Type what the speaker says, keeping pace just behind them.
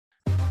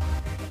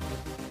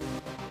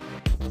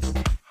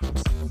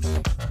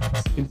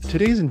In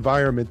today's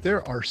environment,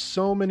 there are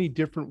so many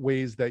different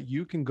ways that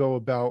you can go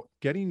about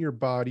getting your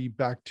body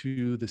back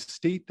to the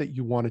state that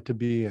you want it to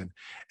be in.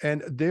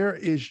 And there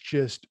is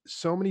just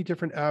so many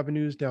different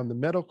avenues down the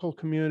medical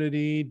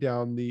community,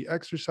 down the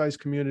exercise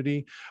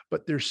community,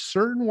 but there's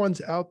certain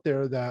ones out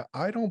there that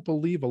I don't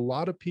believe a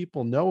lot of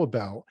people know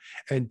about.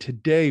 And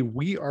today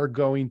we are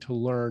going to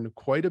learn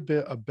quite a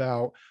bit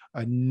about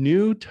a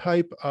new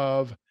type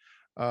of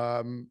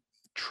um,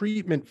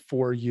 treatment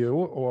for you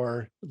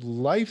or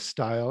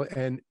lifestyle.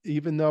 And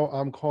even though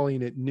I'm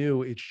calling it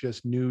new, it's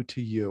just new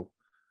to you.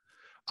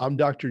 I'm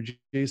Dr.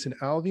 Jason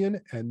Alvian,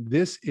 and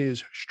this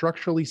is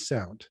Structurally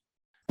Sound.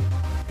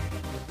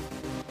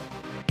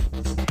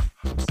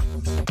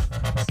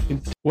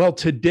 Well,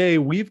 today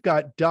we've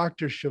got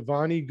Dr.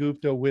 Shivani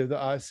Gupta with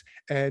us.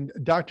 And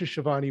Dr.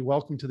 Shivani,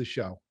 welcome to the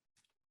show.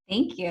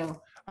 Thank you.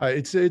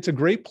 It's a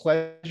great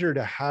pleasure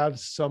to have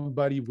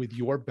somebody with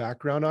your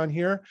background on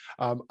here.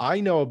 I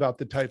know about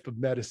the type of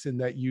medicine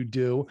that you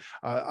do.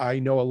 I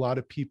know a lot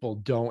of people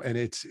don't, and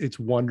it's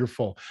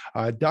wonderful.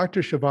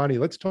 Dr. Shivani,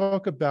 let's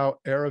talk about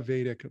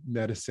Ayurvedic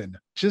medicine.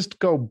 Just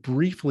go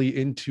briefly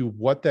into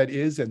what that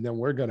is, and then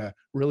we're going to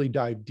really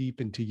dive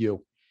deep into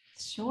you.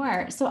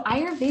 Sure. So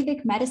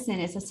Ayurvedic medicine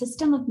is a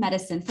system of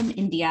medicine from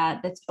India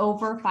that's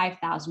over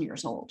 5,000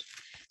 years old.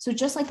 So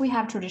just like we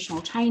have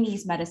traditional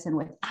Chinese medicine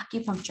with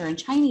acupuncture and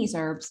Chinese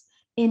herbs,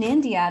 in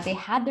India, they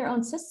had their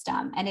own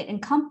system, and it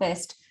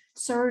encompassed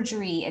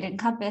surgery, it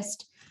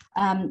encompassed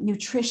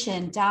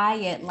nutrition,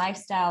 diet,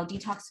 lifestyle,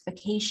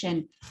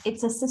 detoxification.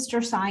 It's a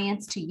sister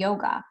science to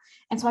yoga.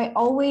 And so I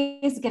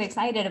always get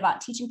excited about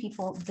teaching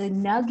people the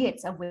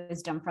nuggets of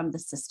wisdom from the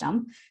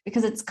system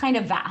because it's kind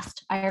of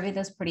vast. Ayurveda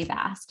is pretty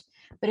vast.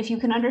 But if you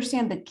can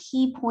understand the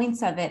key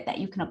points of it that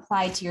you can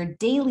apply to your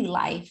daily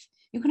life,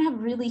 you can have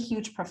really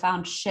huge,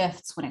 profound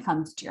shifts when it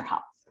comes to your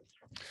health.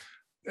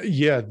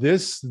 Yeah,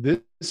 this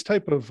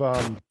type of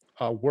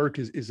work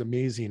is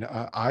amazing.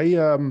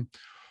 I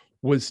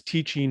was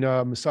teaching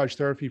massage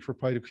therapy for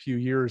quite a few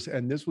years,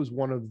 and this was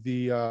one of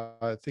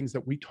the things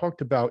that we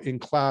talked about in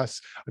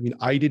class. I mean,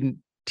 I didn't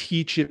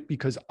teach it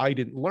because I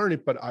didn't learn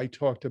it, but I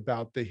talked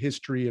about the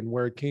history and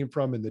where it came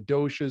from and the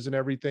doshas and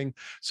everything.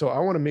 So I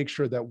want to make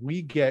sure that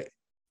we get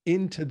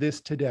into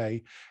this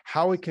today,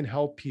 how it can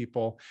help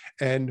people.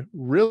 And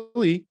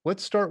really,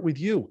 let's start with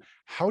you.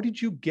 How did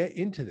you get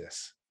into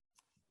this?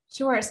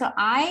 Sure. So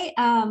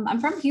I'm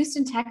from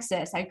Houston,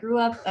 Texas. I grew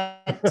up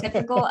a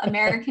typical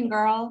American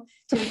girl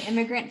to an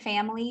immigrant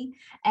family.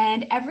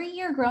 And every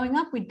year growing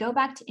up, we'd go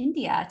back to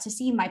India to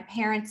see my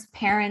parents'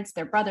 parents,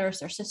 their brothers,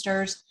 their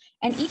sisters.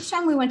 And each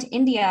time we went to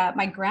India,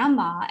 my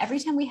grandma, every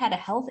time we had a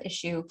health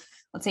issue,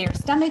 let's say your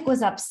stomach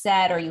was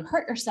upset or you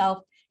hurt yourself,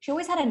 she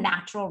always had a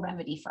natural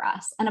remedy for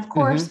us. And of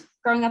course,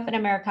 growing up in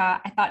America,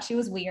 I thought she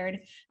was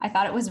weird. I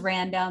thought it was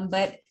random,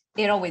 but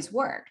it always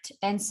worked.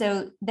 And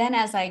so then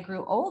as I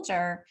grew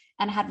older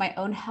and had my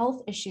own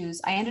health issues,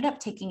 I ended up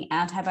taking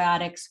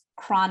antibiotics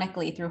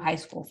chronically through high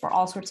school for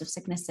all sorts of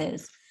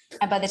sicknesses.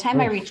 And by the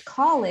time I reached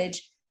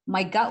college,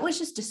 my gut was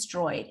just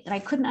destroyed and I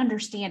couldn't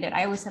understand it.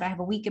 I always said, I have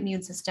a weak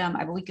immune system. I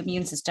have a weak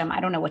immune system. I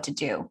don't know what to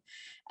do.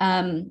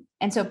 And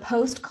so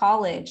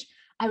post-college,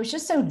 I was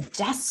just so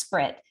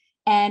desperate.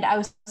 And I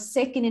was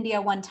sick in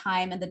India one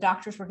time, and the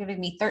doctors were giving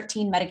me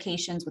 13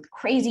 medications with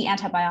crazy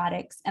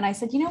antibiotics. And I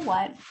said, you know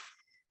what?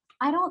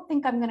 I don't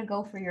think I'm going to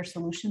go for your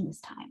solution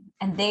this time.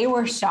 And they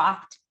were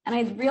shocked. And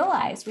I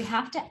realized we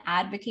have to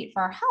advocate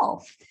for our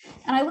health.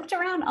 And I looked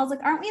around, I was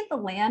like, aren't we in the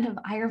land of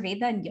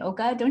Ayurveda and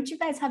yoga? Don't you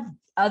guys have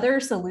other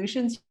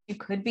solutions you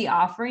could be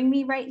offering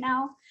me right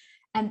now?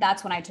 And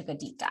that's when I took a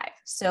deep dive.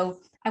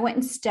 So I went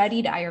and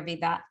studied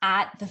Ayurveda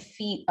at the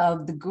feet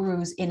of the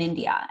gurus in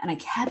India. And I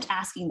kept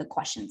asking the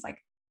questions like,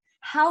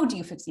 how do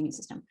you fix the immune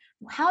system?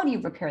 How do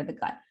you repair the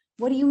gut?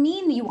 What do you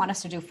mean you want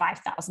us to do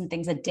 5,000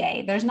 things a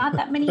day? There's not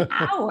that many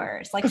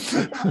hours. Like,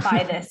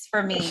 simplify this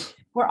for me.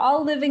 We're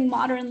all living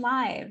modern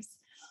lives.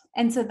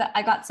 And so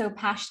I got so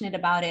passionate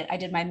about it. I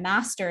did my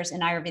master's in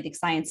Ayurvedic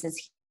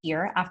sciences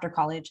here after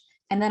college.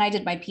 And then I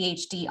did my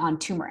PhD on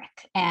turmeric.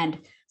 And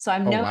so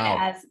I'm known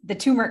as the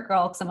turmeric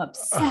girl because I'm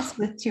obsessed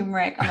with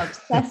turmeric. I'm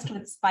obsessed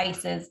with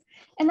spices.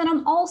 And then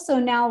I'm also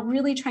now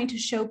really trying to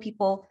show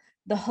people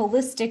the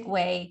holistic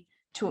way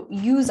to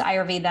use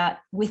Ayurveda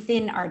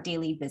within our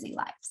daily busy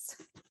lives.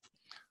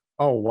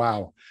 Oh,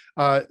 wow.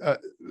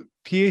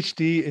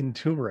 PhD in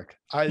turmeric.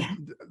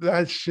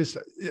 That's just,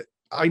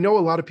 I know a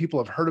lot of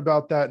people have heard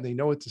about that and they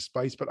know it's a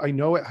spice, but I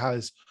know it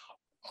has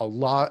a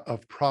lot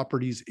of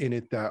properties in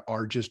it that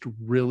are just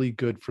really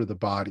good for the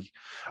body.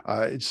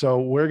 So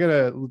we're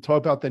going to talk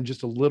about that in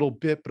just a little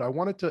bit, but I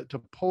wanted to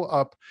pull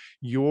up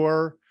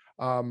your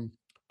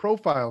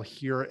profile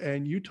here,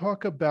 and you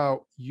talk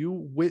about you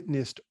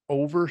witnessed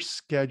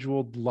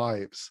overscheduled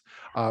lives.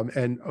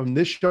 And on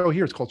this show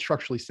here, it's called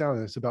Structurally Sound,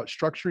 and it's about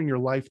structuring your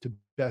life to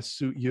best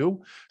suit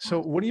you.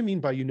 So what do you mean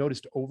by you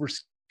noticed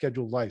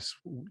overscheduled lives?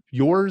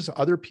 Yours,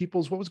 other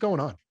people's? What was going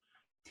on?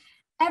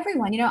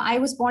 Everyone, I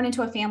was born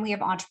into a family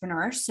of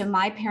entrepreneurs. So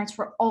my parents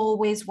were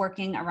always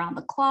working around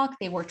the clock.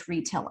 They worked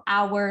retail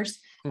hours.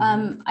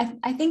 Hmm.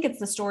 I think it's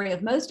the story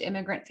of most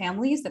immigrant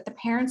families that the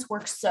parents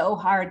work so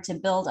hard to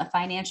build a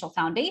financial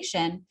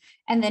foundation.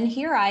 And then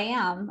here I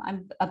am,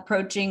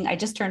 I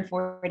just turned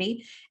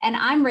 40, and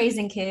I'm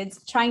raising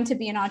kids, trying to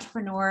be an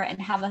entrepreneur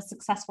and have a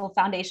successful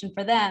foundation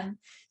for them.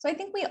 So I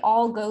think we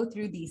all go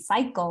through these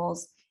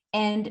cycles.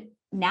 And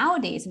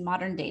nowadays, in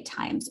modern day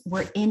times,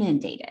 we're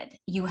inundated.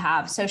 You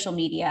have social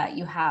media,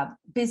 you have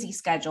busy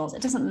schedules.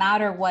 It doesn't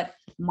matter what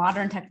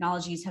modern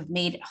technologies have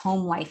made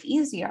home life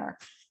easier,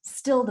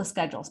 still the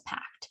schedule's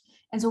packed.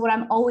 And so, what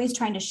I'm always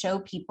trying to show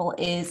people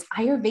is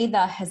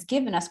Ayurveda has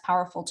given us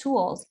powerful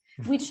tools.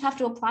 We just have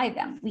to apply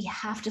them. We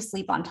have to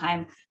sleep on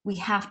time. We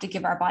have to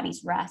give our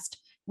bodies rest.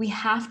 We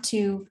have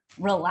to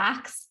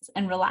rest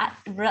and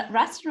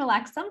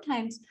relax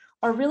sometimes,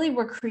 or really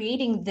we're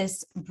creating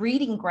this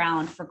breeding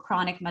ground for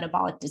chronic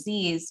metabolic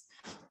disease,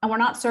 and we're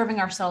not serving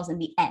ourselves in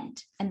the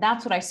end. And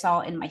that's what I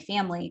saw in my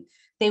family.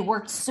 They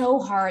worked so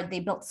hard, they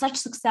built such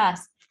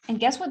success, and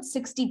guess what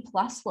 60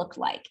 plus looked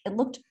like? It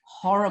looked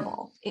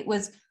horrible. It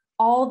was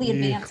all the Yeah.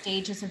 advanced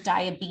stages of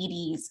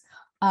diabetes,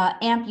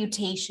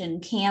 amputation,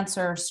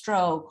 cancer,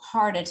 stroke,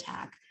 heart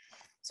attack.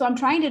 So I'm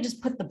trying to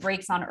just put the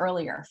brakes on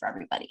earlier for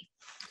everybody.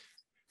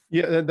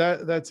 Yeah,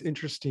 that's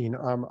interesting.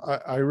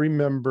 I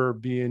remember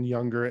being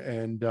younger,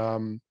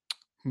 and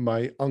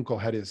my uncle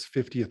had his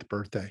 50th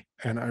birthday,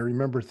 and I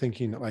remember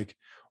thinking like,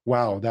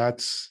 wow,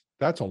 that's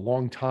a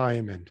long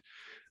time, and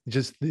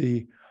just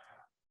the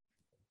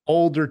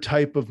older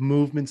type of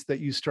movements that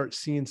you start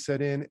seeing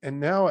set in. And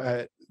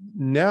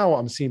now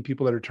I'm seeing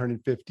people that are turning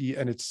 50,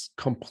 and it's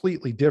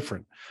completely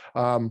different.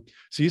 So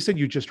you said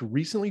you just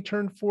recently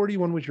turned 40.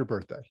 When was your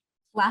birthday?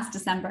 Last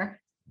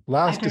December, I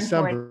Last turned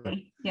December.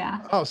 40. Yeah.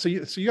 Oh, so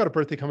you got a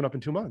birthday coming up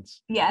in 2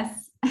 months.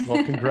 Yes.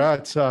 Well,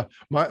 congrats.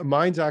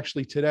 Mine's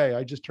actually today.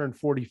 I just turned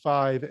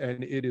 45,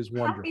 and it is Happy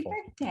wonderful.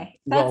 birthday.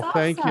 Well, That's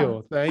thank awesome.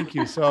 you. Thank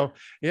you. So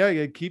yeah,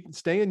 yeah, keep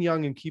staying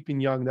young and keeping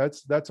young.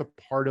 That's a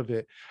part of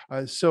it.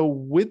 So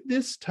with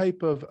this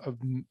type of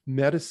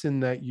medicine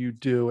that you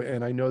do,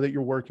 and I know that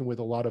you're working with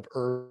a lot of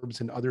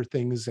herbs and other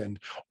things and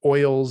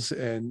oils,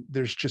 and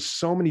there's just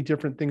so many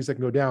different things that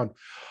can go down.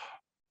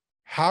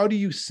 How do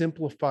you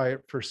simplify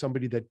it for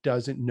somebody that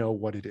doesn't know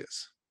what it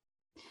is?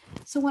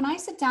 So when I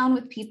sit down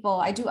with people,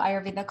 I do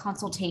Ayurveda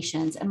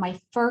consultations, and my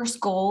first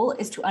goal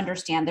is to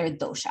understand their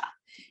dosha.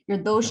 Your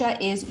dosha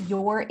is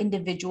your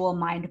individual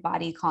mind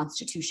body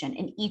constitution,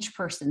 and each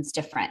person's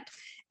different.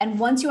 And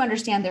once you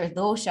understand their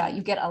dosha,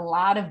 you get a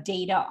lot of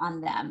data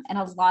on them and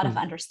a lot of Hmm.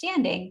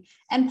 understanding.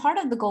 And part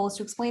of the goal is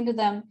to explain to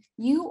them,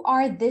 you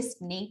are this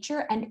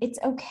nature and it's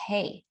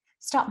okay.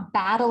 Stop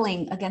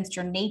battling against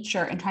your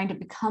nature and trying to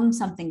become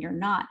something you're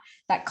not.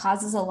 That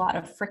causes a lot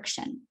of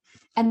friction.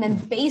 And then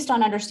based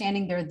on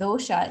understanding their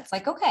dosha, it's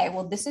like, okay,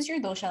 well, this is your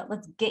dosha.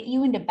 Let's get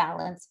you into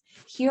balance.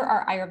 Here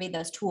are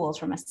Ayurveda's tools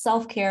from a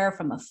self-care,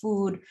 from a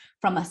food,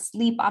 from a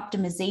sleep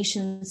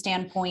optimization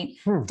standpoint,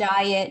 Hmm.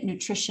 diet,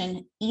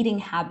 nutrition, eating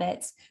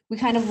habits. We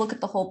kind of look at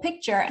the whole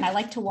picture, and I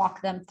like to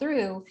walk them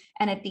through.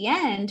 And at the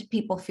end,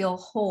 people feel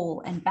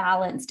whole and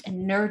balanced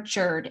and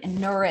nurtured and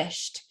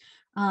nourished.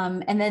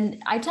 And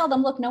then I tell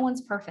them, look, no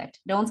one's perfect.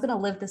 No one's going to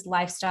live this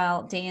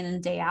lifestyle day in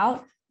and day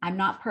out. I'm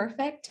not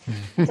perfect.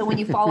 So when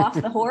you fall off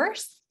the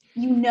horse,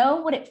 you know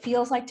what it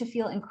feels like to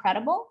feel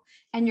incredible,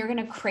 and you're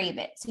going to crave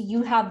it. So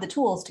you have the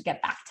tools to get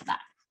back to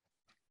that.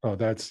 Oh,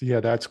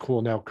 that's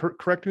cool. Now,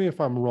 correct me if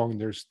I'm wrong.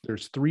 There's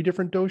three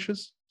different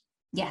doshas.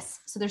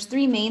 Yes. So there's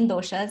three main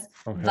doshas,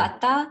 Okay.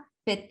 vata,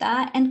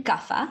 pitta, and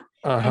kapha.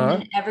 And Uh-huh.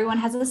 then everyone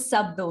has a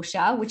sub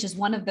dosha, which is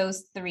one of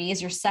those three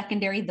is your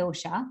secondary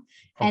dosha.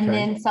 And Okay.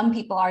 then some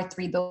people are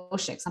three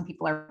doshic. Some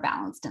people are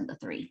balanced in the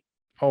three.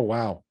 Oh,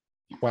 wow.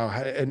 Yeah. Wow.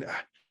 And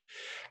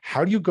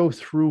how do you go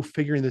through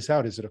figuring this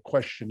out? Is it a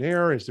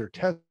questionnaire? Is there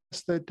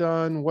tests that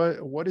done?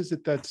 What is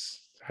it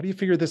how do you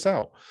figure this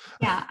out?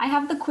 Yeah, I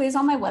have the quiz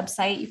on my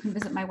website. You can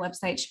visit my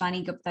website,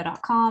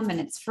 shvanigupta.com, and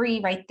it's free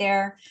right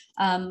there.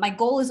 My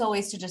goal is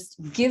always to just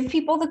give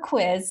people the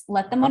quiz,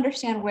 let them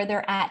understand where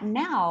they're at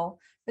now,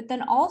 but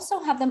then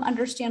also have them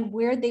understand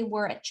where they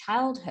were at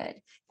childhood.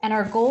 And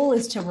our goal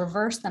is to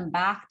reverse them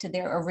back to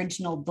their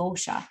original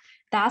dosha.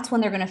 That's when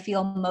they're going to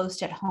feel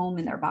most at home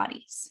in their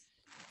bodies.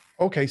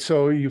 Okay,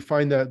 so you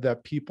find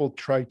that people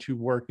try to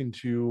work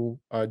into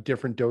a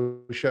different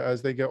dosha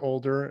as they get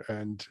older,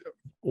 and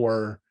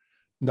or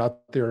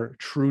not their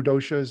true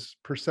doshas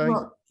per se.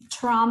 Well,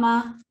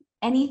 trauma,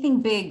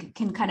 anything big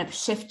can kind of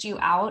shift you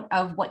out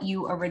of what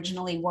you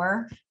originally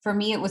were. For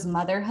me, it was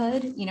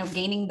motherhood,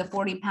 gaining the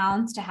 40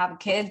 pounds to have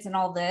kids and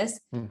all this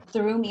Hmm.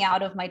 threw me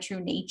out of my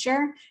true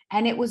nature.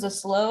 And it was a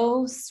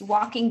slow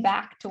walking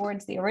back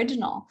towards the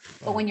original.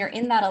 But Oh, when you're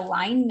in that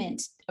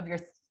alignment of your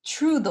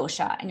true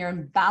dosha and you're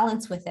in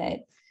balance with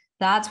it,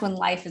 that's when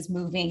life is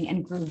moving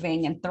and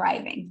grooving and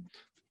thriving.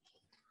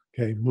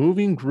 okay,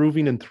 moving,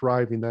 grooving, and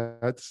thriving.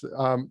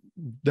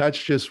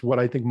 That's just what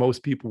I think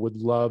most people would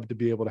love to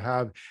be able to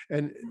have.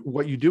 And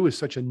what you do is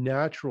such a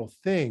natural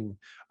thing.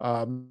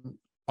 Um,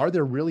 are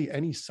there really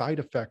any side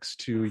effects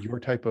to your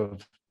type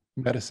of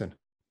medicine?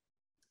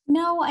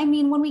 No, I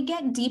mean, when we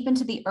get deep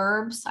into the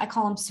herbs, I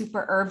call them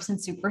super herbs and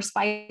super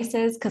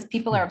spices because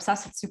people are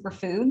obsessed with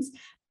superfoods,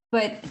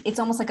 but it's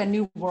almost like a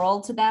new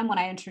world to them when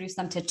I introduce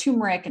them to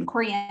turmeric and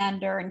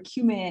coriander and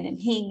cumin and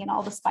hing and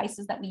all the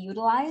spices that we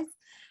utilize.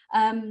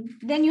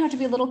 Then you have to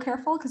be a little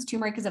careful because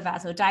turmeric is a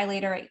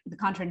vasodilator. The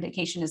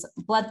contraindication is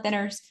blood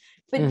thinners,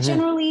 but Hmm.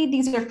 generally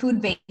these are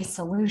food-based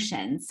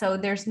solutions. So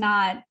there's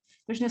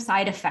no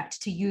side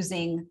effect to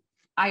using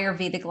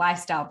Ayurvedic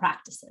lifestyle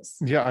practices.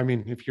 Yeah, I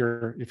mean, if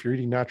you're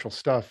eating natural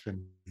stuff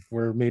and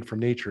we're made from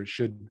nature, it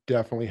should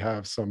definitely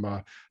have some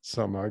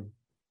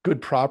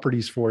good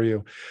properties for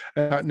you.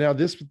 Now,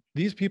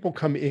 these people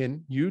come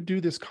in, you do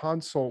this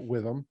consult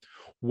with them.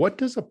 What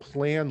does a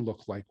plan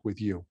look like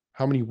with you?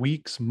 How many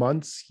weeks,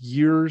 months,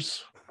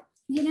 years?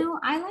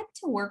 I like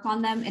to work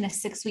on them in a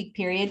 6 week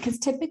period because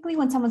typically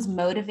when someone's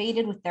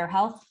motivated with their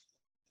health,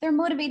 they're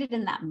motivated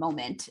in that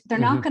moment.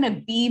 They're not Hmm. going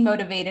to be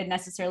motivated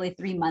necessarily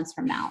 3 months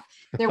from now.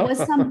 There was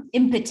some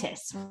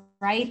impetus,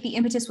 right? The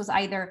impetus was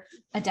either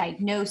a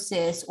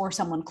diagnosis or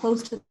someone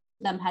close to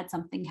them had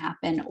something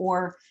happen,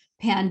 or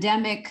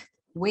pandemic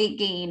weight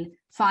gain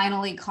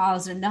finally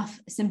caused enough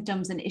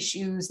symptoms and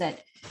issues that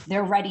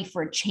they're ready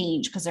for a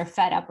change because they're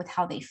fed up with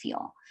how they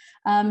feel.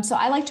 So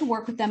I like to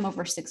work with them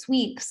over 6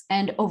 weeks.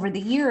 And over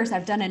the years,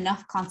 I've done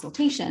enough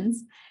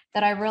consultations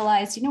that I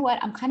realized, you know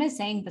what, I'm kind of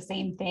saying the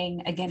same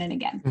thing again and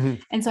again. Hmm.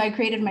 And so I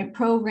created my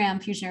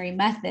program, Fusionary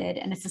Method,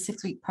 and it's a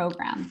 6 week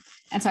program.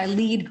 And so I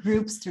lead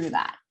groups through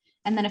that.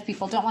 And then if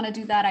people don't want to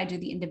do that, I do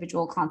the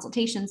individual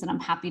consultations and I'm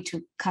happy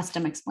to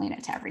custom explain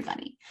it to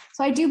everybody.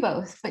 So I do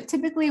both, but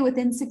typically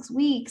within 6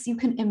 weeks, you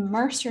can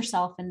immerse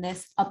yourself in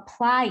this,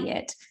 apply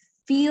it,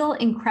 feel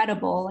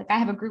incredible. Like I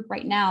have a group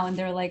right now and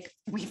they're like,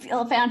 we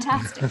feel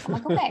fantastic. I'm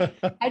like, okay,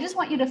 I just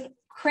want you to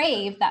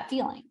crave that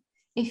feeling.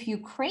 If you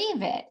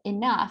crave it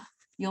enough,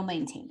 you'll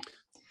maintain it.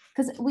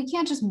 Because we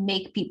can't just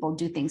make people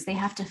do things. They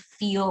have to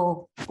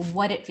feel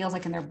what it feels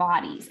like in their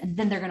bodies, and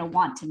then they're going to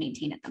want to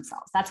maintain it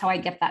themselves. That's how I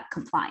get that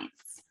compliance.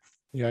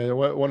 Yeah,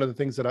 one of the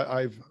things that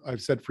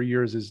I've said for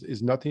years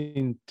is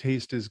nothing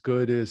tastes as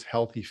good as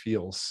healthy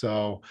feels.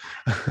 So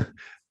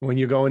when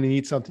you go in and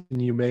eat something,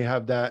 you may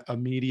have that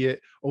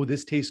immediate, oh,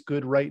 this tastes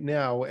good right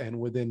now. And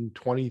within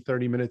 20,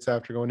 30 minutes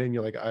after going in,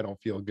 you're like, I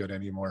don't feel good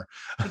anymore.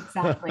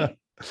 Exactly.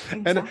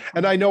 And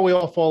Exactly. I know we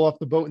all fall off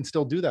the boat and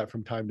still do that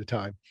from time to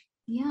time.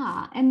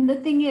 Yeah. And the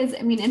thing is,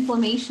 I mean,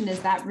 inflammation is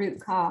that root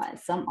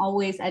cause. So I'm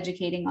always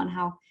educating on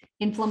how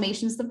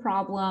inflammation is the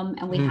problem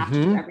and we have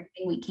to do Hmm.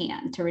 everything we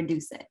can to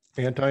reduce it.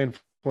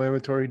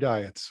 Anti-inflammatory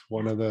diets,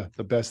 one of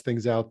the best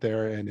things out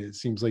there. And it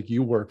seems like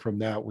you work from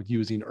that with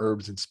using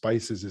herbs and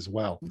spices as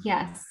well.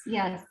 Yes.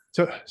 Yes.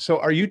 So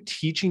are you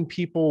teaching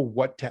people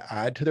what to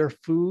add to their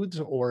foods,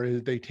 or are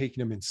they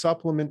taking them in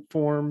supplement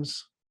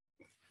forms?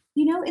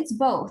 It's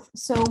both.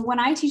 So when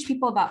I teach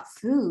people about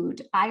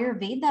food,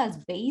 Ayurveda is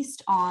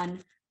based on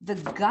the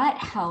gut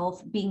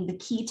health being the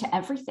key to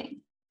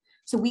everything.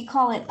 So we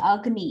call it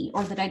Agni,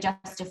 or the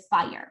digestive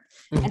fire.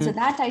 And so Mhm.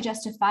 that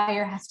digestive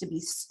fire has to be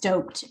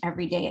stoked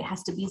every day. It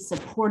has to be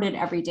supported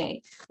every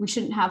day. We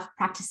shouldn't have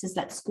practices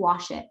that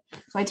squash it.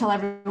 So I tell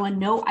everyone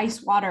no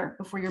ice water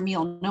before your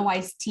meal, no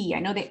iced tea. I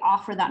know they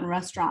offer that in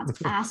restaurants.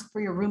 Ask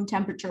for your room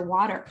temperature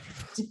water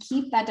to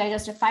keep that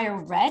digestive fire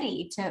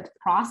ready to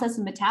process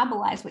and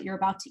metabolize what you're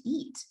about to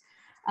eat.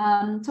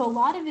 So a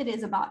lot of it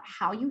is about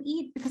how you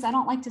eat, because I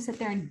don't like to sit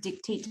there and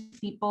dictate to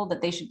people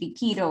that they should be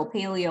keto,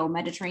 paleo,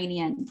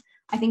 Mediterranean.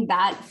 I think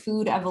that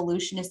food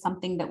evolution is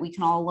something that we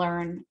can all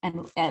learn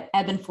and ebb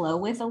and flow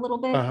with a little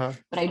bit. Uh-huh.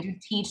 But I do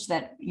teach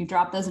that you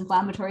drop those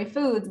inflammatory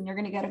foods and you're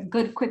going to get a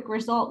good, quick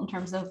result in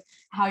terms of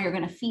how you're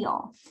going to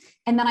feel.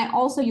 And then I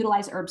also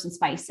utilize herbs and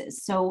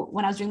spices. So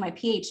when I was doing my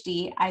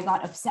PhD, I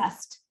got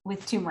obsessed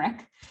with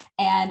turmeric.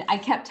 And I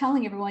kept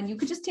telling everyone, you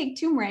could just take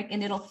turmeric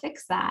and it'll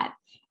fix that.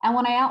 And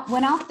when I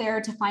went out there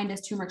to find a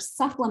turmeric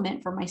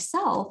supplement for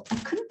myself, I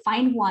couldn't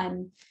find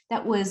one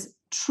that was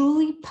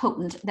truly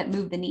potent that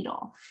moved the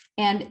needle.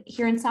 And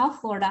here in South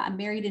Florida, I'm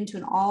married into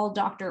an all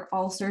doctor,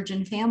 all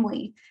surgeon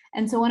family.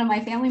 And so one of my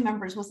family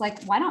members was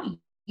like, why don't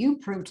you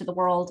prove to the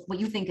world what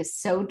you think is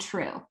so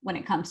true when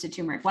it comes to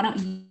turmeric? Why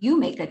don't you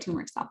make a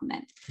turmeric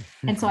supplement?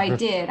 And so I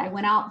did. I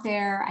went out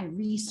there, I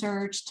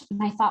researched,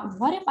 and I thought,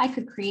 what if I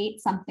could create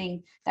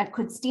something that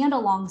could stand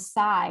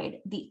alongside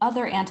the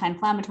other anti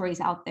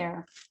inflammatories out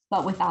there,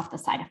 but without the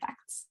side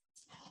effects?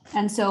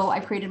 And so I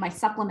created my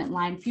supplement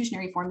line,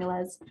 Fusionary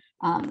Formulas.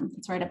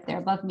 It's right up there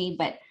above me.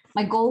 But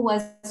my goal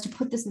was to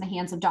put this in the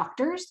hands of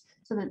doctors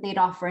so that they'd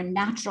offer a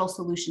natural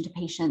solution to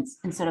patients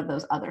instead of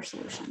those other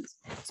solutions.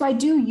 So I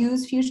do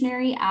use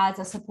Fusionary as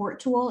a support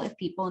tool if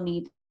people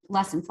need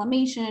less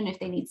inflammation, if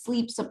they need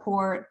sleep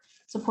support,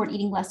 support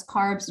eating less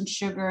carbs and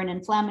sugar and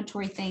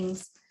inflammatory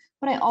things.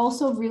 But I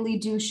also really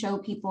do show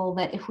people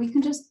that if we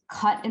can just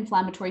cut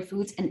inflammatory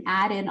foods and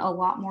add in a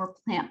lot more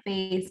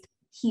plant-based,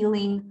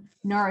 healing,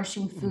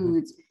 nourishing Mhm.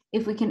 foods,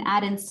 if we can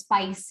add in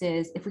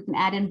spices, if we can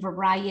add in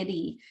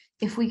variety,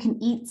 if we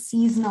can eat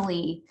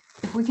seasonally,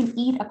 if we can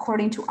eat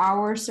according to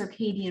our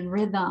circadian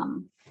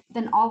rhythm,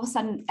 then all of a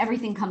sudden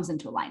everything comes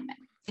into alignment.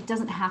 It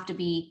doesn't have to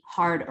be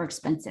hard or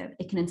expensive.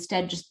 It can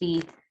instead just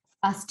be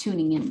us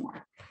tuning in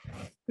more.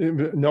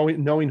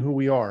 Knowing who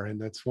we are. And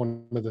that's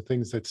one of the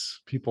things that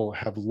people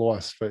have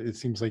lost, but it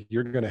seems like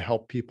you're going to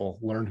help people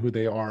learn who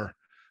they are.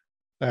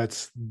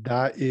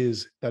 That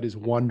is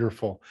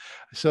wonderful.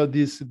 So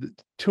the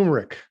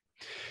turmeric,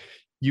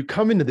 you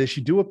come into this,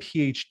 you do a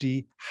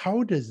PhD.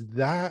 How does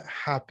that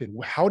happen?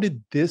 How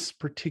did this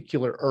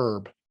particular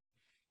herb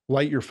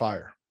light your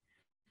fire?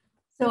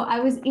 So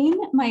I was in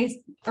my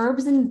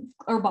herbs and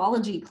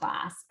herbology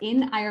class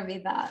in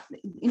Ayurveda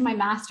in my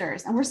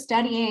master's, and we're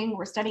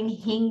studying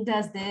hing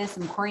does this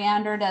and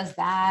coriander does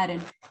that, and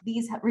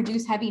these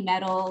reduce heavy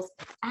metals.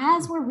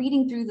 As we're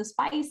reading through the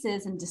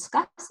spices and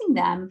discussing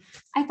them,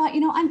 I thought,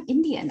 I'm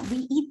Indian.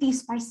 We eat these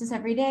spices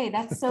every day.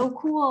 That's so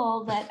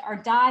cool that our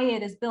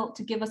diet is built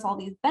to give us all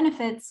these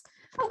benefits.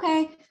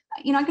 Okay,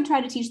 I could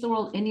try to teach the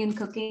world Indian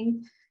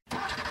cooking.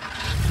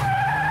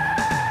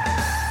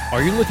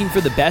 Are you looking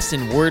for the best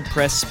in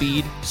WordPress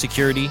speed,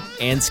 security,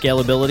 and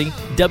scalability?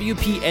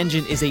 WP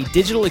Engine is a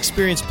digital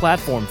experience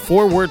platform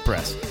for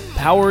WordPress,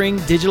 powering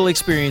digital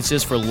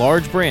experiences for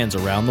large brands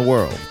around the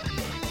world.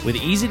 With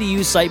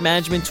easy-to-use site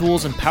management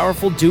tools and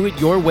powerful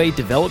do-it-your-way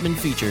development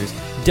features,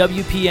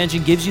 WP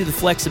Engine gives you the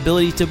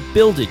flexibility to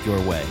build it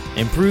your way.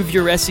 Improve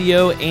your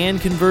SEO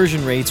and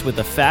conversion rates with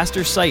a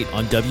faster site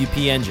on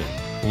WP Engine.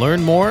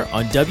 Learn more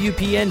on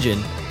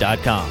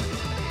WPEngine.com.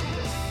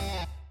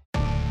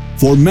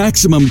 For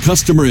maximum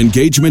customer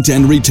engagement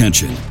and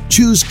retention,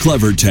 choose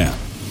CleverTap.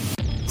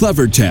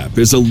 CleverTap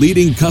is a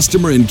leading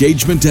customer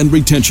engagement and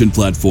retention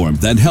platform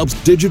that helps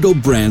digital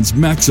brands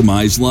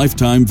maximize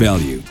lifetime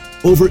value.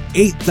 Over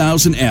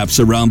 8,000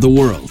 apps around the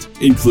world,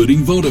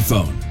 including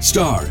Vodafone,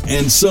 Star,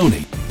 and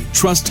Sony,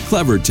 trust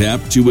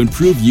CleverTap to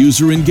improve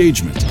user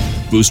engagement,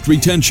 boost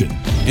retention,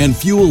 and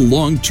fuel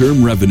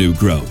long-term revenue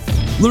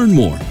growth. Learn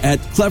more at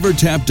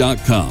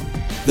clevertap.com.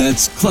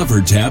 That's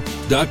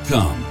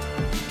clevertap.com.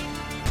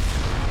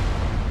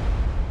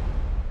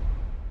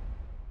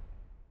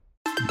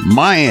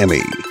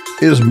 Miami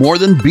is more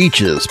than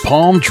beaches,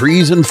 palm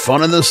trees, and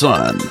fun in the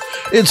sun.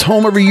 It's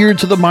home every year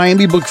to the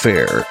Miami Book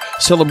Fair,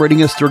 celebrating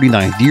its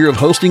 39th year of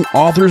hosting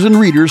authors and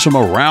readers from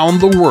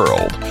around the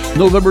world,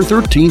 November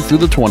 13th through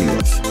the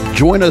 20th.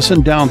 Join us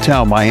in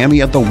downtown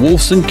Miami at the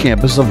Wolfson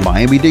campus of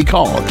Miami-Dade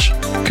College.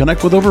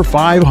 Connect with over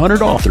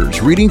 500 authors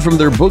reading from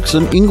their books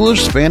in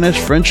English, Spanish,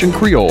 French, and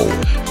Creole,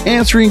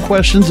 answering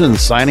questions and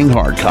signing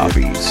hard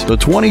copies. The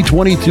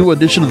 2022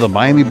 edition of the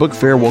Miami Book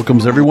Fair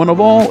welcomes everyone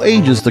of all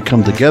ages to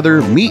come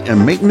together, meet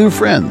and make new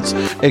friends,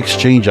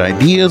 exchange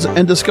ideas,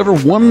 and discover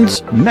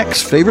one's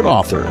next favorite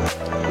author.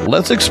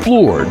 Let's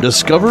explore,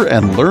 discover,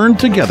 and learn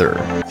together.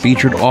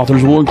 Featured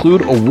authors will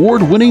include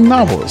award-winning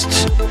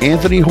novelists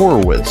Anthony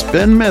Horowitz,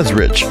 Ben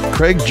Mesrich,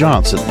 Craig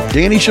Johnson,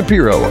 Danny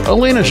Shapiro,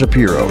 Elena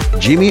Shapiro,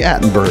 Jamie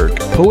Attenberg,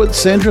 poet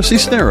Sandra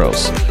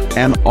Cisneros,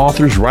 and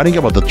authors writing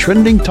about the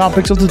trending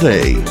topics of the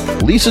day: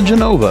 Lisa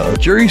Genova,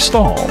 Jerry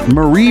Stahl,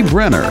 Marie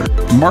Brenner,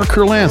 Mark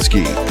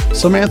Kurlansky,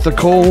 Samantha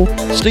Cole,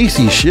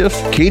 Stacy Schiff,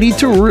 Katie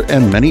Tour,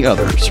 and many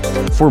others.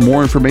 For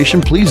more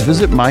information, please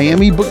visit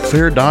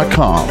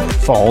MiamiBookFair.com.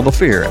 Follow the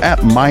fair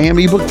at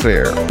Miami Book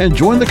Fair and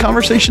join the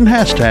conversation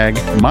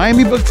hashtag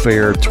Miami Book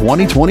Fair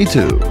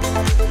 2022.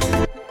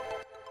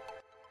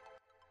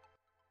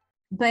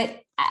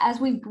 But as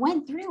we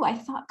went through, I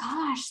thought,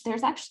 gosh,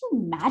 there's actually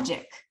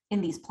magic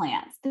in these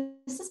plants.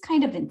 This is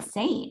kind of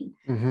insane.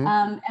 Mm-hmm.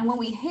 And when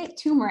we hit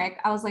turmeric,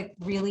 I was like,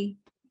 really?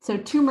 So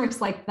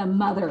turmeric's like the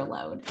mother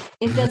lode.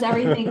 It does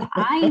everything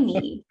I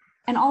need.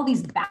 And all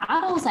these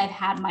battles I've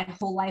had my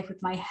whole life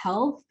with my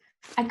health,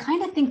 I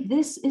kind of think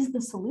this is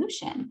the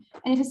solution.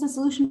 And if it's the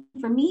solution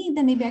for me,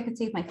 then maybe I could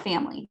save my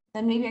family.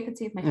 Then maybe I could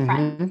save my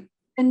friends.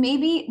 And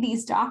maybe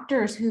these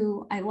doctors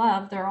who I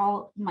love, they're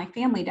all my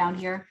family down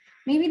here,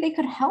 maybe they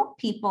could help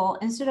people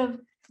instead of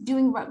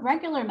doing what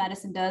regular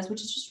medicine does,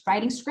 which is just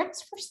writing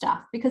scripts for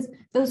stuff, because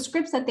those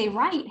scripts that they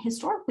write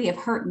historically have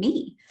hurt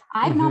me.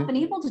 I've not been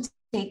able to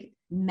take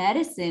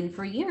medicine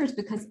for years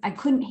because I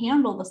couldn't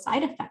handle the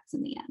side effects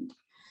in the end.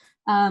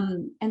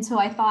 And so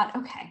I thought,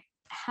 okay,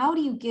 how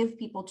do you give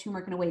people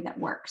turmeric in a way that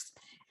works?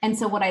 And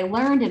so what I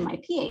learned in my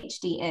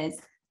PhD is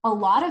a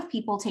lot of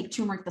people take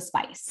turmeric, the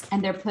spice,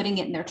 and they're putting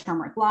it in their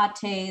turmeric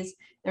lattes.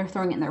 They're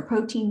throwing it in their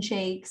protein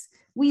shakes.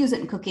 We use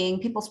it in cooking.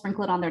 People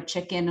sprinkle it on their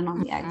chicken and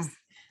on the eggs.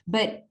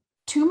 But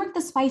turmeric,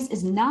 the spice,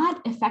 is not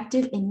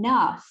effective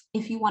enough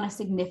if you want to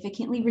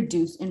significantly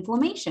reduce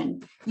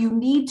inflammation. You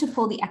need to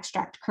pull the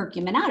extract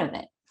curcumin out of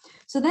it.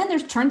 So then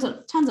there's tons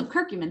of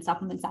curcumin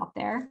supplements out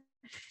there.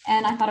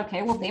 And I thought,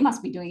 okay, well, they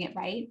must be doing it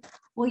right.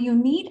 Well, you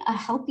need a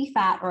healthy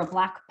fat or a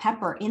black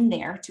pepper in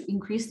there to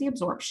increase the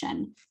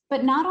absorption.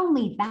 But not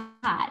only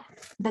that,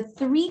 the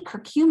 3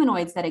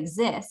 curcuminoids that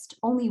exist,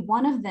 only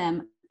one of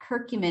them,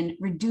 curcumin,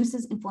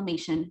 reduces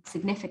inflammation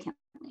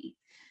significantly.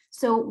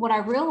 So what I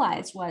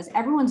realized was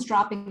everyone's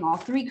dropping all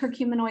 3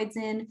 curcuminoids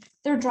in,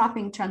 they're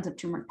dropping tons of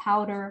turmeric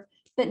powder,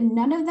 but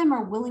none of them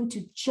are willing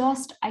to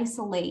just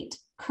isolate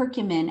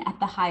curcumin at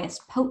the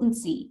highest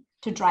potency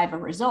to drive a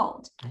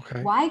result.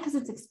 Okay. Why? Because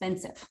it's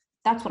expensive.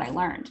 that's what I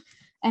learned.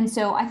 And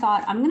so I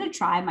thought, I'm going to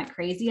try my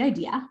crazy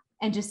idea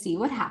and just see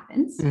what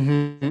happens.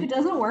 If it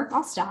doesn't work,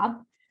 I'll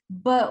stop.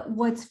 But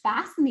what's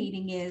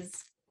fascinating is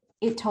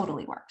it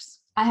totally works.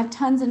 I have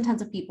tons and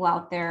tons of people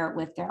out there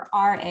with their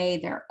RA,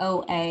 their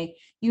OA,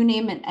 you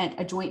name it,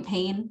 a joint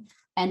pain,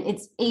 and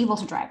it's able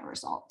to drive a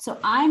result. So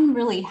I'm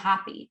really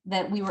happy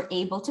that we were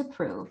able to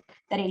prove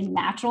that a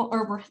natural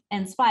herb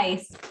and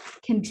spice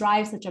can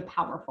drive such a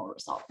powerful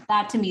result.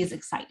 That to me is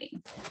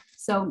exciting.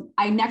 So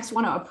I next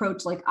want to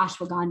approach like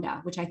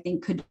ashwagandha, which I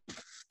think could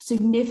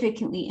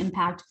significantly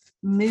impact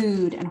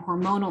mood and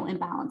hormonal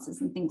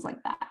imbalances and things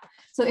like that.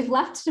 So if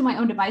left to my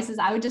own devices,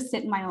 I would just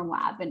sit in my own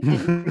lab and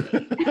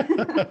create.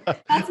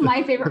 That's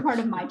my favorite part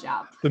of my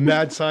job. The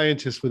mad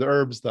scientist with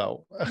herbs,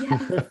 though.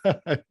 Yes.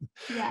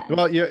 Yes.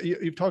 Well,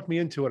 you've talked me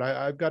into it.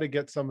 I've got to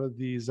get some of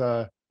these,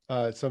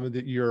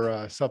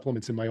 your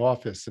supplements in my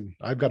office, and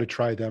I've got to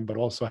try them, but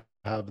also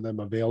have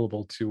them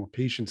available to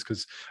patients.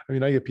 Because I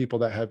mean, I get people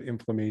that have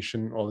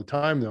inflammation all the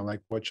time. They're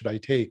like, "What should I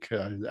take?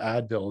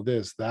 Advil,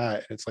 this, that."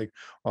 And it's like,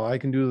 well, I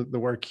can do the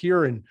work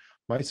here, and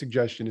my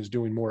suggestion is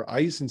doing more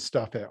ice and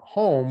stuff at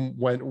home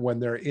when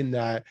they're in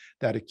that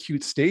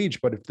acute stage.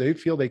 But if they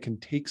feel they can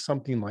take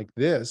something like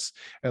this,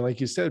 and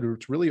like you said,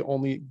 it's really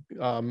only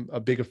a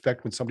big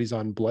effect when somebody's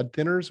on blood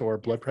thinners or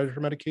blood pressure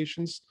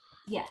medications.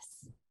 Yes.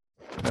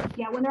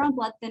 Yeah, when they're on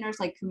blood thinners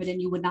like Coumadin,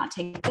 you would not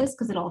take this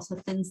because it also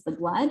thins the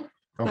blood.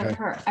 Okay. But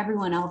for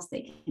everyone else,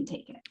 they can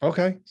take it.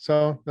 Okay.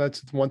 So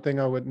that's one thing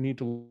I would need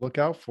to look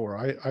out for.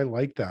 I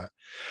like that.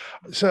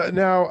 So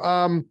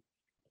now,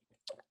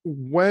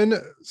 when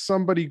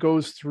somebody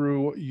goes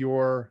through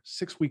your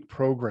 6-week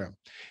program,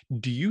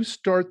 do you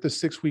start the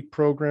 6-week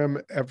program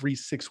every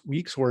 6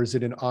 weeks, or is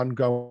it an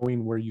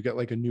ongoing where you get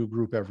like a new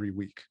group every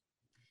week?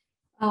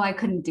 Oh, I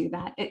couldn't do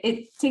that.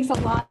 It takes a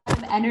lot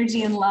of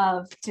energy and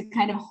love to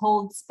kind of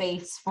hold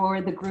space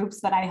for the groups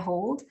that I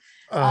hold.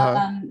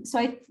 So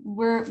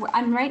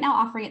I'm right now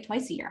offering it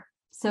twice a year.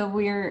 So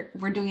we're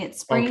doing it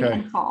spring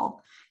and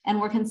fall,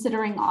 and we're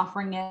considering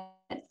offering it,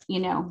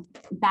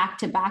 back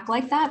to back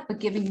like that, but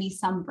giving me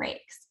some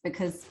breaks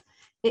because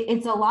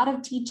it's a lot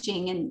of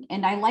teaching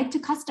and I like to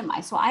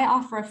customize. So I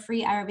offer a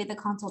free Ayurveda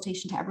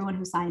consultation to everyone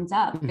who signs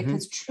up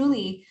because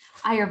truly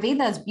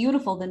Ayurveda is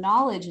beautiful. The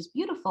knowledge is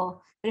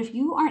beautiful, but if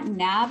you aren't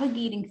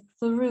navigating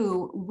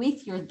through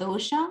with your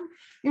dosha,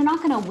 you're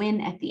not going to win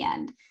at the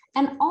end.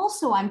 And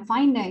also I'm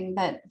finding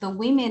that the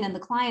women and the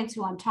clients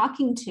who I'm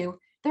talking to,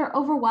 they're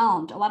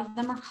overwhelmed. A lot of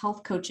them are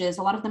health coaches.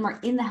 A lot of them are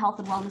in the health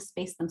and wellness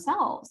space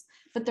themselves,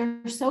 but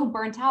they're so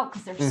burnt out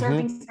because they're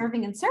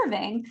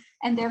serving,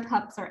 and their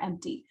cups are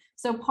empty.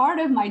 So part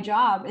of my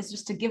job is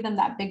just to give them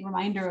that big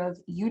reminder of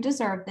you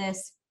deserve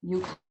this.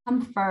 You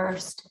come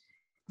first.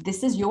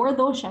 This is your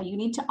dosha. You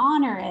need to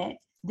honor it.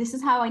 This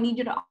is how I need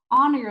you to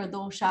honor your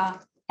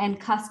dosha and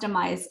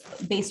customize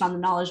based on the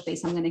knowledge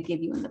base I'm going to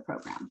give you in the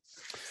program.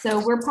 So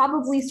we're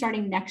probably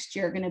starting next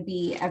year going to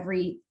be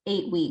every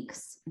 8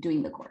 weeks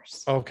doing the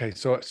course. Okay.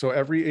 So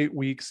every 8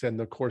 weeks, and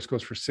the course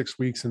goes for 6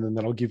 weeks, and then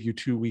that'll give you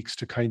 2 weeks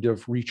to kind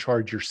of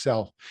recharge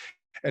yourself.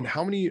 And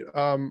how many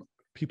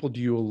people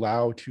do you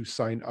allow to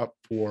sign up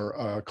for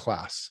a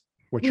class?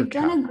 We've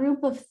done a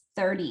group of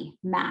 30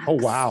 max. Oh,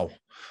 wow.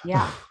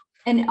 Yeah.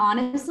 And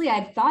honestly,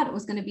 I thought it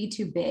was going to be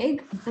too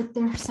big, but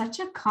there's such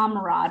a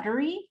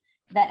camaraderie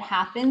that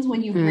happens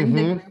when you bring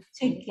the group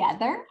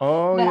together.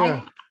 Oh,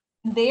 yeah.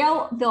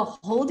 They'll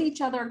hold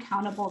each other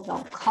accountable.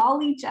 They'll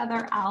call each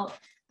other out.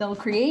 They'll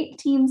create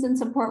teams and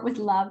support with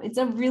love. It's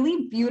a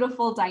really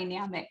beautiful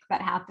dynamic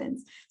that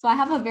happens. So I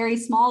have a very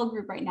small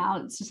group right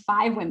now. It's just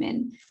 5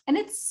 women, and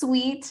it's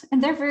sweet,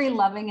 and they're very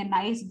loving and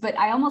nice. But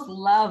I almost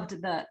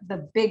loved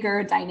the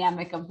bigger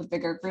dynamic of the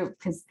bigger group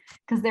because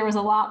there was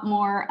a lot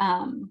more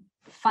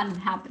fun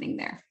happening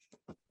there.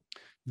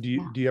 Do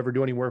you ever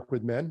do any work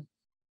with men?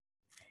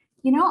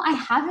 I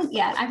haven't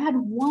yet. I've had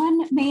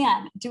one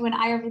man do an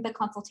Ayurveda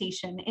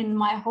consultation in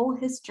my whole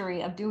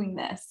history of doing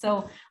this.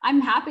 So I'm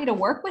happy to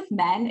work with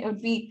men. It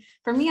would be,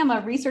 for me, I'm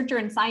a researcher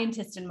and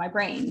scientist in my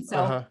brain.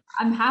 So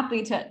I'm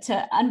happy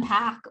to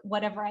unpack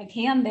whatever I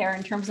can there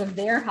in terms of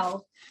their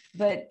health.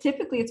 But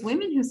typically it's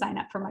women who sign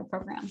up for my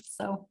program.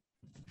 So.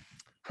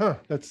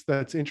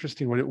 That's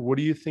interesting. What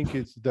do you think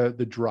is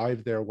the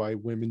drive there, why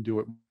women do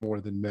it more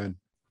than men?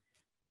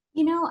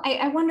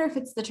 I wonder if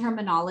it's the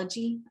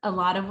terminology. A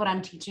lot of what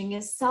I'm teaching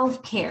is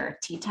self-care.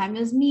 Tea time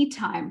is me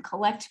time,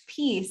 collect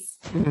peace.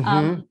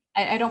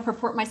 I don't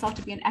purport myself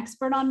to be an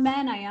expert on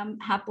men. I am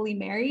happily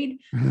married,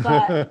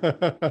 but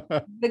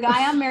the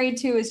guy I'm married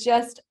to is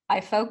just,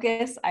 I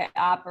focus, I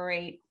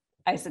operate,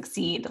 I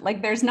succeed.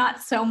 Like there's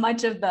not so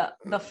much of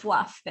the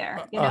fluff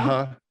there,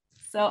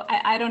 So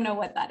I don't know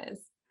what that is.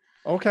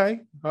 Okay.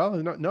 Well,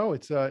 no,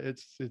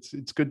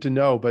 it's good to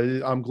know, but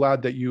I'm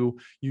glad that you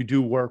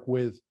do work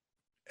with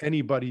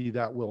anybody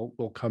that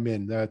will come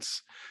in.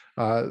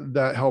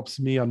 That helps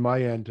me on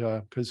my end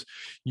because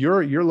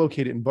you're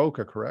located in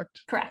Boca,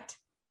 correct? Correct.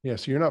 Yeah,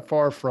 so you're not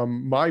far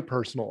from my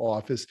personal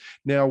office.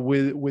 Now,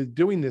 with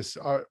doing this,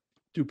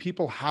 do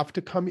people have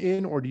to come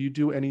in, or do you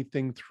do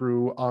anything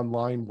through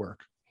online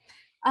work?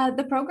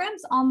 The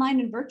program's online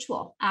and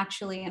virtual,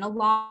 actually. And a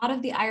lot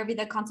of the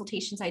Ayurveda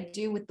consultations I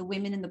do with the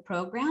women in the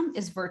program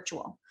is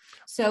virtual.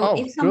 So Oh,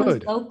 if someone's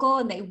good. local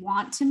and they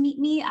want to meet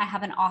me, I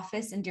have an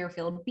office in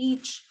Deerfield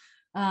Beach,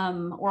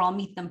 or I'll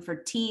meet them for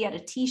tea at a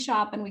tea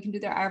shop and we can do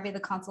their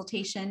Ayurveda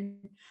consultation.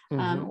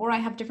 Mhm. Or I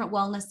have different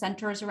wellness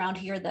centers around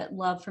here that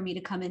love for me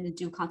to come in and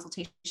do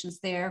consultations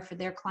there for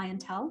their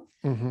clientele.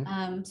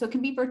 Mhm. So it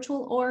can be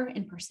virtual or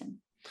in person.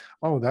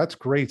 Oh, that's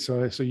great.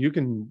 So you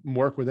can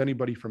work with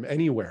anybody from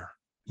anywhere,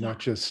 Yeah. not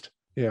just,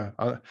 yeah.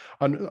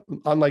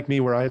 Unlike me,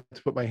 where I have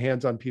to put my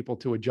hands on people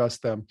to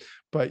adjust them.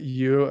 But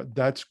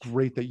that's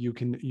great that you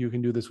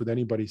can do this with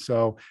anybody.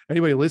 So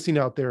anybody listening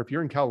out there, if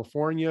you're in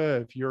California,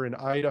 if you're in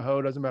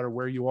Idaho, doesn't matter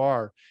where you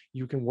are,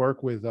 you can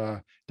work with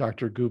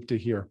Dr. Gupta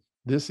here.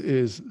 This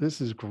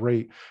is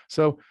great.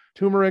 So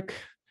turmeric.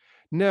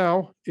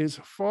 Now, as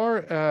far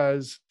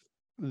as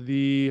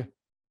the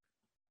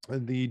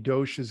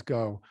doshas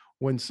go,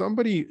 when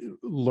somebody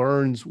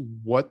learns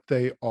what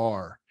they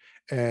are,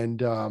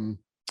 and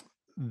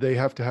they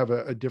have to have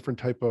a different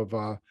type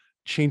of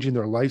change in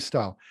their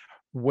lifestyle.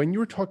 When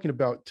you're talking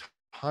about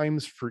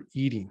times for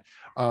eating,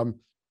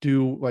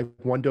 do like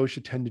one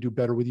dosha tend to do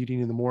better with eating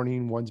in the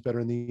morning, one's better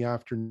in the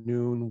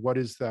afternoon? What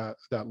does that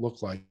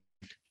look like?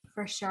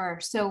 For sure.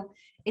 So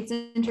it's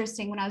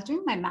interesting. When I was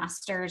doing my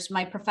master's,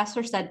 my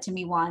professor said to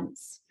me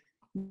once,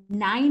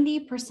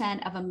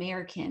 90% of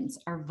Americans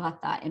are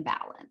vata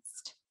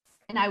imbalanced.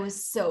 And I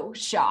was so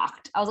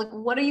shocked. I was like,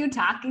 what are you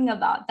talking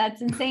about?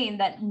 That's insane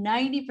that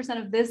 90%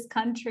 of this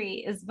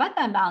country is vata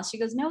imbalanced. She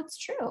goes, no, it's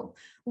true.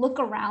 Look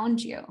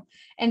around you.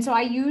 And so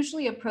I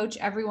usually approach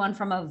everyone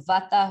from a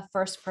vata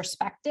first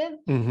perspective.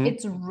 Mhm.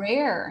 It's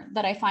rare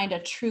that I find a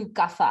true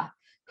kapha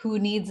who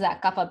needs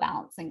that kapha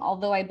balancing.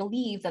 Although I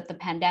believe that the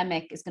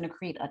pandemic is going to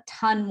create a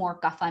ton more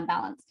kapha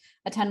imbalance,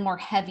 a ton more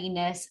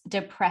heaviness,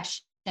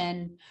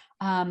 depression,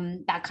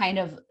 that kind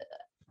of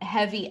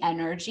heavy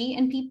energy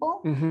in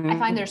people. I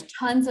find there's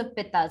tons of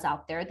pittas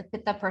out there. The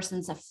pitta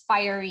person's a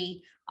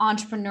fiery,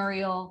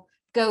 entrepreneurial,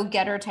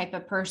 go-getter type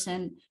of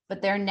person,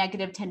 but their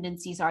negative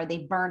tendencies are they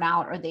burn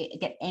out or they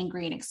get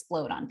angry and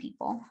explode on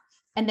people.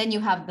 And then you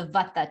have the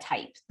vata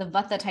type. The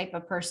vata type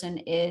of person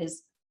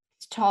is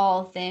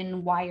tall,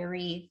 thin,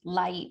 wiry,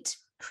 light,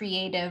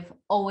 creative,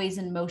 always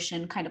in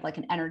motion, kind of like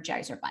an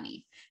energizer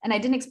bunny. And I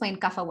didn't explain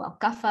kapha well.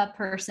 A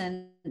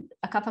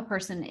kapha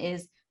person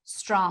is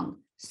strong,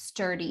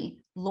 sturdy,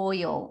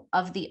 loyal,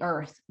 of the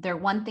earth. They're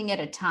one thing at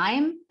a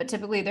time, but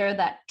typically they're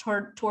that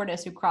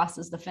tortoise who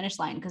crosses the finish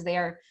line because they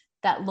are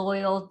that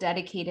loyal,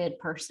 dedicated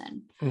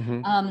person.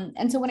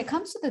 And so when it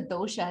comes to the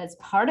dosha, as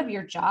part of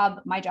your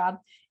job, my job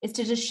is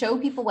to just show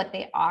people what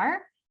they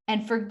are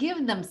and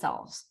forgive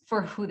themselves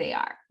for who they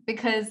are,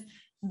 because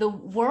the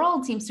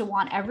world seems to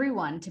want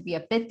everyone to be a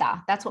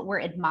pitta. That's what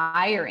we're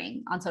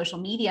admiring on social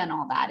media and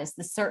all that, is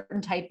the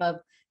certain type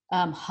of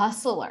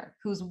hustler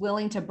who's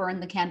willing to burn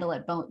the candle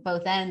at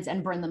both ends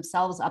and burn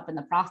themselves up in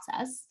the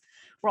process.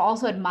 We're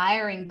also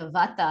admiring the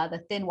vata, the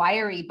thin,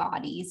 wiry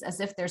bodies,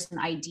 as if there's an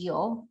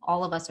ideal.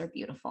 All of us are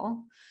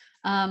beautiful.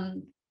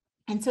 And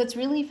so it's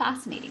really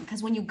fascinating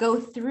because when you go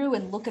through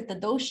and look at the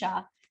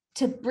dosha,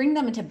 to bring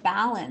them into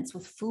balance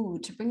with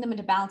food, to bring them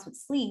into balance with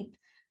sleep,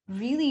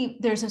 really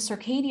there's a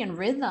circadian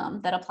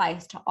rhythm that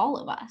applies to all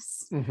of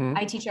us.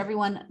 I teach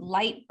everyone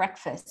light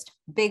breakfast,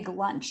 big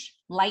lunch,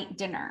 light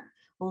dinner.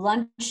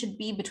 Lunch should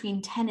be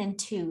between 10 and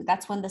 2.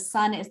 That's when the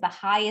sun is the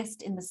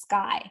highest in the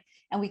sky.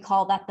 And we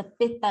call that the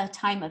pitta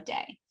time of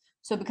day.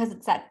 So because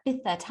it's that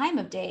pitta time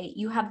of day,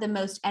 you have the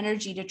most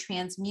energy to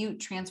transmute,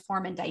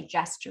 transform, and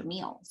digest your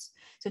meals.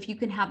 So if you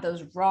can have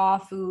those raw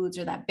foods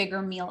or that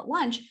bigger meal at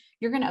lunch,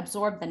 you're going to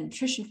absorb the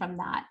nutrition from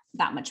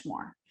that much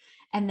more.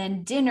 And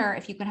then dinner,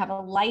 if you can have a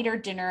lighter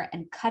dinner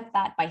and cut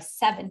that by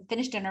 7,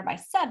 finish dinner by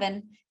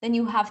 7, then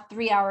you have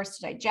 3 hours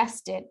to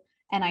digest it.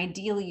 And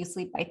ideally you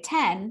sleep by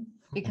 10,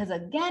 because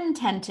again,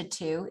 10 to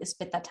 2 is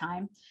pitta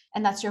time.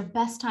 And that's your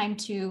best time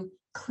to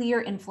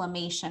clear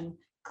inflammation,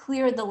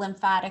 clear the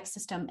lymphatic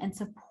system, and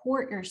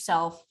support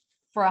yourself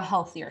for a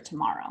healthier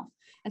tomorrow.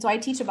 And so I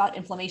teach about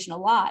inflammation a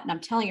lot. And I'm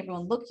telling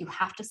everyone, look, you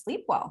have to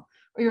sleep well,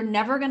 or you're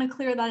never going to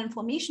clear that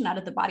inflammation out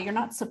of the body. You're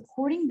not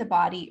supporting the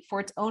body for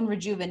its own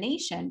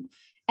rejuvenation.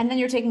 And then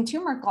you're taking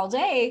turmeric all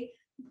day,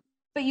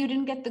 but you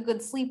didn't get the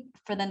good sleep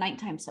for the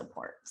nighttime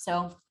support.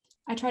 So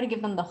I try to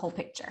give them the whole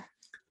picture.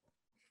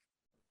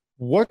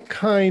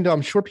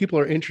 I'm sure people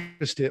are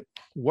interested,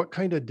 what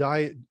kind of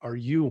diet are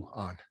you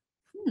on?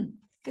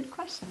 Good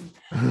question.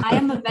 I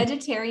am a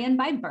vegetarian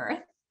by birth.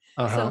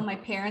 So my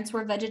parents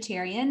were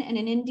vegetarian, and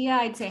in India,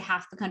 I'd say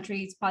half the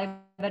country is probably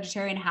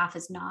vegetarian, half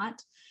is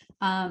not.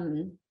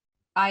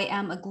 I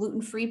am a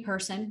gluten-free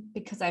person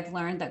because I've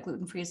learned that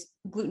gluten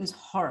is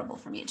horrible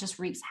for me. It just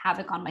wreaks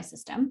havoc on my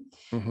system.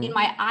 In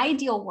my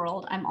ideal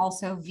world, I'm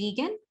also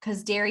vegan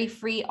because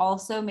dairy-free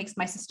also makes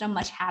my system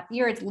much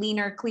happier. It's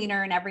leaner,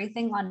 cleaner, and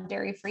everything on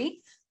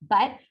dairy-free.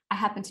 But I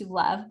happen to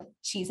love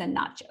cheese and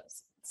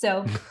nachos.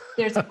 So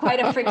there's quite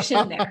a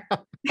friction there.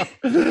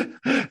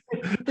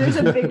 There's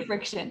a big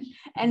friction.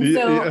 And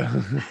so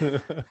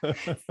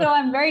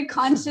I'm very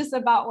conscious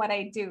about what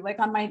I do. Like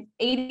on my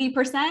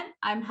 80%,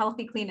 I'm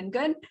healthy, clean, and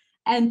good.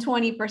 And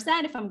 20%,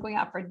 if I'm going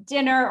out for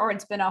dinner or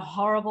it's been a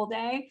horrible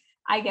day,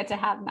 I get to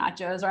have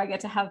nachos or I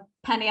get to have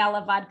penne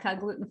alla vodka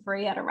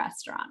gluten-free at a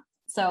restaurant.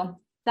 So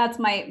that's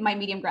my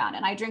medium ground.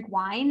 And I drink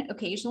wine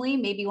occasionally,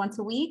 maybe once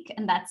a week,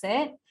 and that's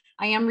it.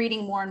 I am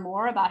reading more and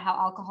more about how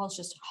alcohol is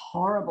just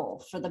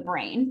horrible for the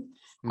brain.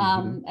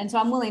 And so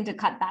I'm willing to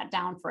cut that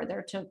down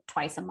further to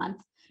twice a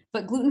month.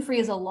 But gluten-free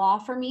is a law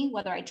for me,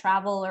 whether I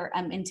travel or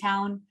I'm in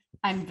town.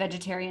 I'm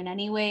vegetarian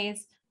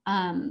anyways.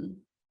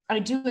 I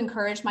do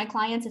encourage my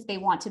clients, if they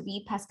want to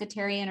be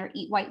pescatarian or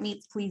eat white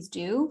meats, please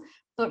do,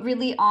 but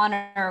really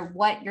honor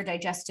what your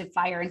digestive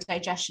fire and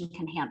digestion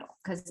can handle,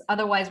 because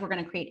otherwise we're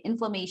going to create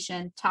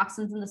inflammation,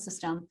 toxins in the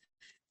system,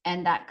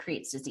 and that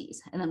creates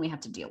disease. And then we have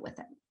to deal with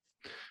it.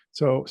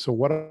 So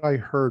what I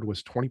heard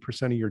was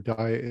 20% of your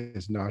diet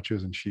is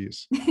nachos and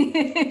cheese.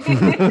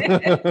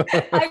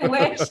 I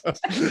wish.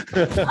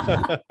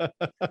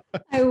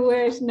 I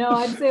wish. No,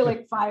 I'd say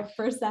like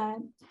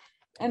 5%.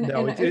 And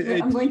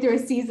I'm going through a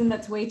season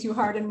that's way too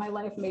hard in my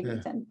life, maybe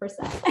 10%.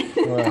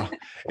 Well,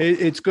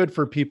 it's good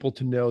for people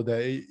to know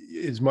that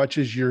as much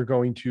as you're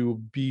going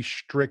to be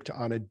strict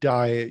on a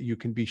diet, you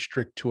can be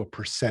strict to a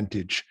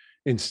percentage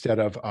instead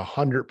of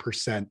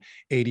 100%,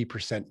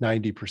 80%,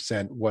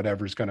 90%,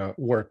 whatever's going to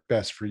work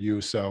best for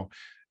you. So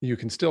you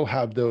can still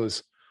have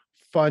those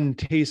fun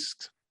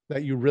tastes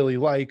that you really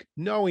like,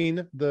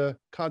 knowing the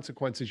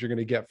consequences you're going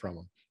to get from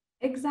them.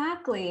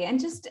 Exactly. And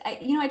just,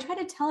 I try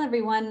to tell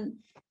everyone,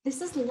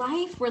 this is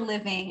life we're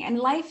living, and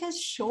life is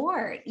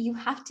short. You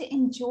have to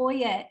enjoy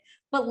it,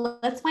 but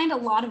let's find a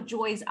lot of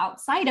joys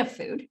outside of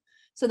food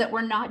so that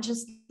we're not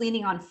just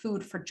leaning on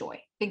food for joy,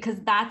 because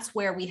that's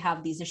where we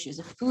have these issues.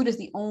 If food is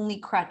the only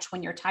crutch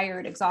when you're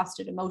tired,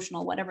 exhausted,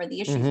 emotional, whatever the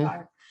issues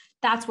are,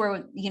 that's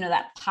where,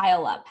 that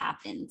pile up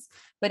happens.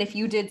 But if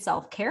you did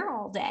self-care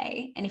all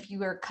day, and if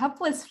your cup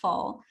was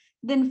full,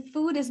 then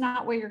food is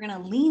not where you're going to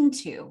lean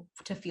to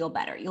feel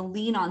better. You'll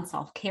lean on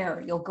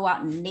self-care. You'll go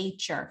out in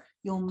nature.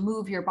 You'll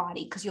move your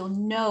body because you'll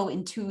know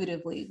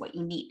intuitively what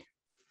you need.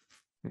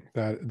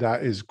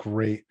 That is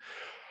great.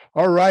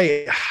 All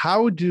right.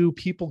 How do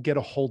people get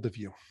a hold of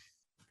you?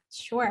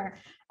 Sure.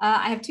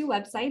 I have two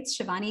websites,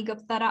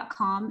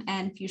 shivanigupta.com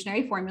and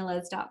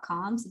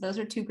fusionaryformulas.com. So those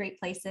are two great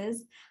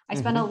places. I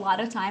spend a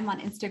lot of time on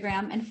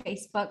Instagram and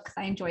Facebook because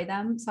I enjoy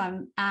them. So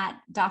I'm at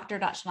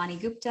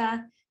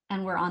dr.shivanigupta,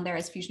 and we're on there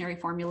as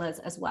Fusionary Formulas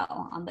as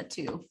well on the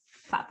two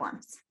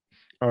platforms.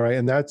 All right.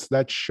 And that's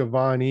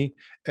Shivani,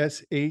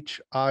 SHIVANI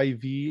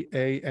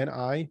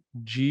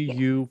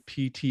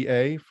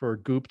for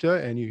Gupta.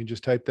 And you can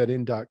just type that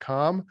in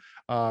 .com.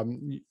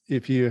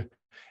 If you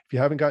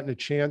haven't gotten a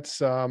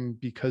chance,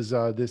 because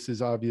this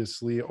is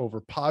obviously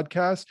over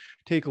podcast,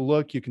 take a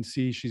look. You can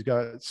see she's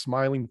got a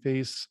smiling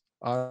face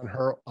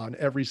on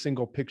every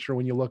single picture.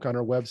 When you look on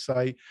her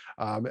website,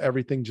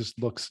 everything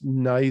just looks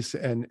nice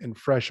and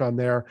fresh on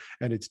there,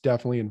 and it's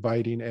definitely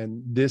inviting.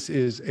 And this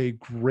is a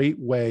great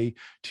way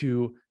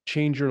to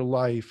change your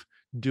life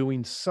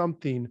doing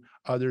something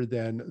other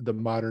than the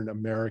modern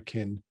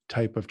American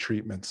type of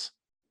treatments.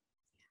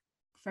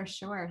 For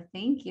sure.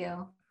 Thank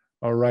you.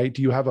 All right.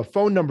 Do you have a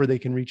phone number they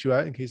can reach you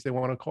at in case they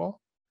want to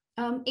call?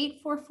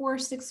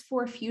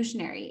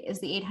 844-64-Fusionary is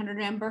the 800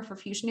 number for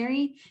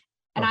Fusionary.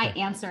 And I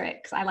answer it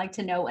because I like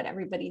to know what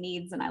everybody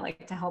needs, and I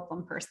like to help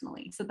them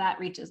personally. So that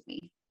reaches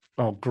me.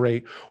 Oh,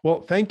 great.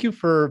 Well, thank you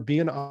for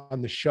being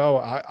on the show.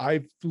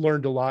 I've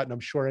learned a lot, and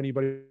I'm sure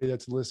anybody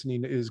that's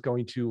listening is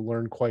going to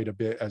learn quite a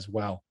bit as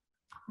well.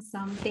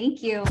 Awesome.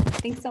 Thank you.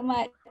 Thanks so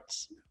much.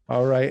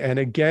 All right. And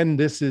again,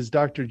 this is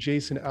Dr.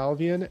 Jason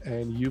Alvian,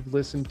 and you've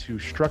listened to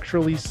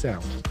Structurally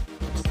Sound.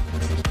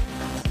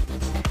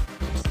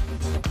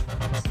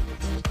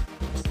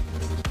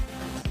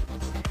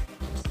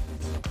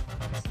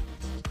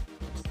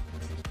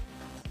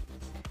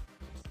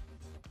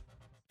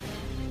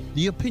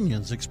 The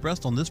opinions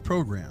expressed on this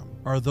program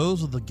are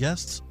those of the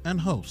guests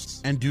and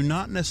hosts and do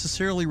not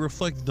necessarily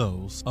reflect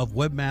those of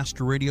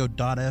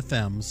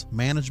webmasterradio.fm's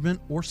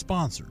management or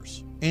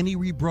sponsors. Any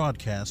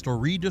rebroadcast or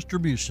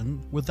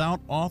redistribution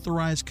without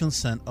authorized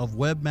consent of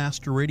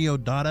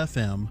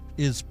webmasterradio.fm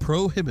is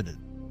prohibited.